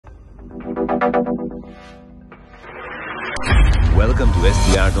Welcome to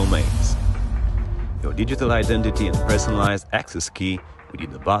STR Domains, your digital identity and personalized access key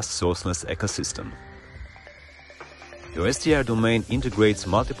within the vast sourceless ecosystem. Your STR domain integrates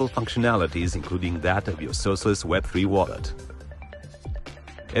multiple functionalities, including that of your SourceLess Web3 wallet.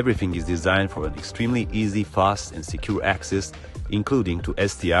 Everything is designed for an extremely easy, fast, and secure access, including to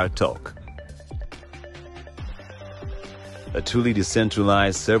STR Talk, a truly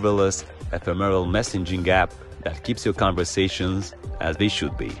decentralized, serverless, ephemeral messaging app that keeps your conversations as they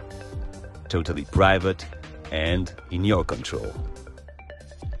should be, totally private and in your control.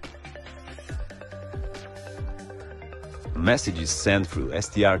 Messages sent through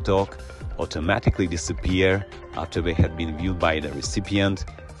STR Talk automatically disappear after they have been viewed by the recipient,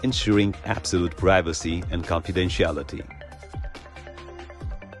 ensuring absolute privacy and confidentiality.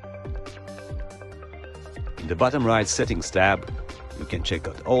 In the bottom right Settings tab, you can check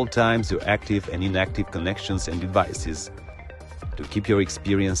at all times your active and inactive connections and devices to keep your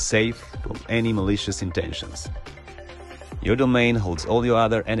experience safe from any malicious intentions. Your domain holds all your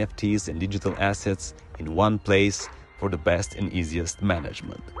other NFTs and digital assets in one place for the best and easiest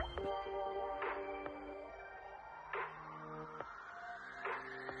management.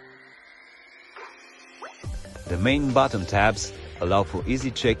 The main button tabs allow for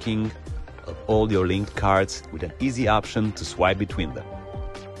easy checking of all your linked cards with an easy option to swipe between them.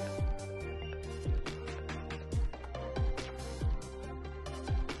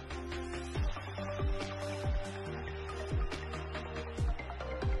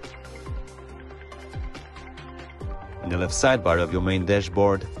 In the left sidebar of your main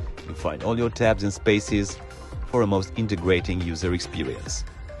dashboard, you find all your tabs and spaces for a most integrating user experience.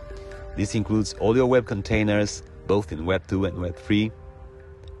 This includes all your web containers, both in Web 2 and Web 3,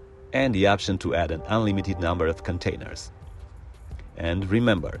 and the option to add an unlimited number of containers. And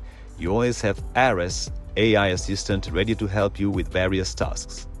remember, you always have Ares AI Assistant ready to help you with various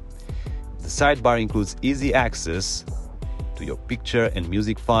tasks. The sidebar includes easy access to your picture and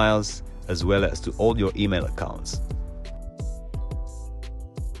music files, as well as to all your email accounts.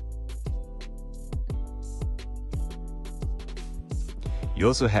 You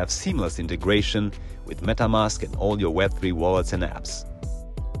also have seamless integration with MetaMask and all your Web3 wallets and apps.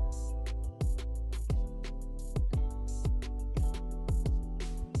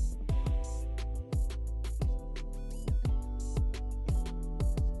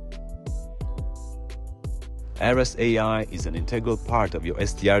 Ares AI is an integral part of your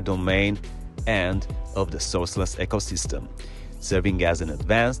STR domain and of the sourceless ecosystem, serving as an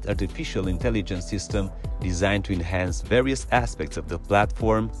advanced artificial intelligence system designed to enhance various aspects of the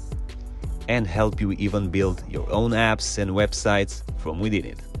platform and help you even build your own apps and websites from within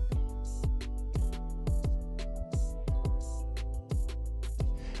it.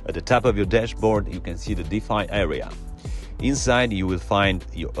 At the top of your dashboard, you can see the DeFi area. Inside, you will find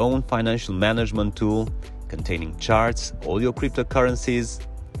your own financial management tool containing charts, all your cryptocurrencies,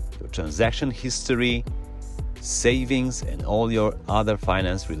 your transaction history, savings, and all your other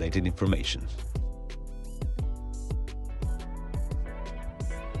finance-related information.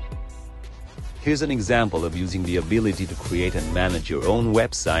 Here's an example of using the ability to create and manage your own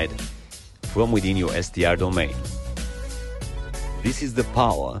website from within your STR domain. This is the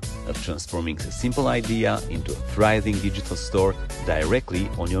power of transforming a simple idea into a thriving digital store directly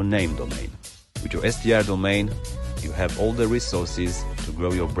on your name domain. With your STR domain, you have all the resources to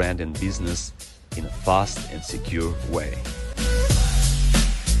grow your brand and business in a fast and secure way.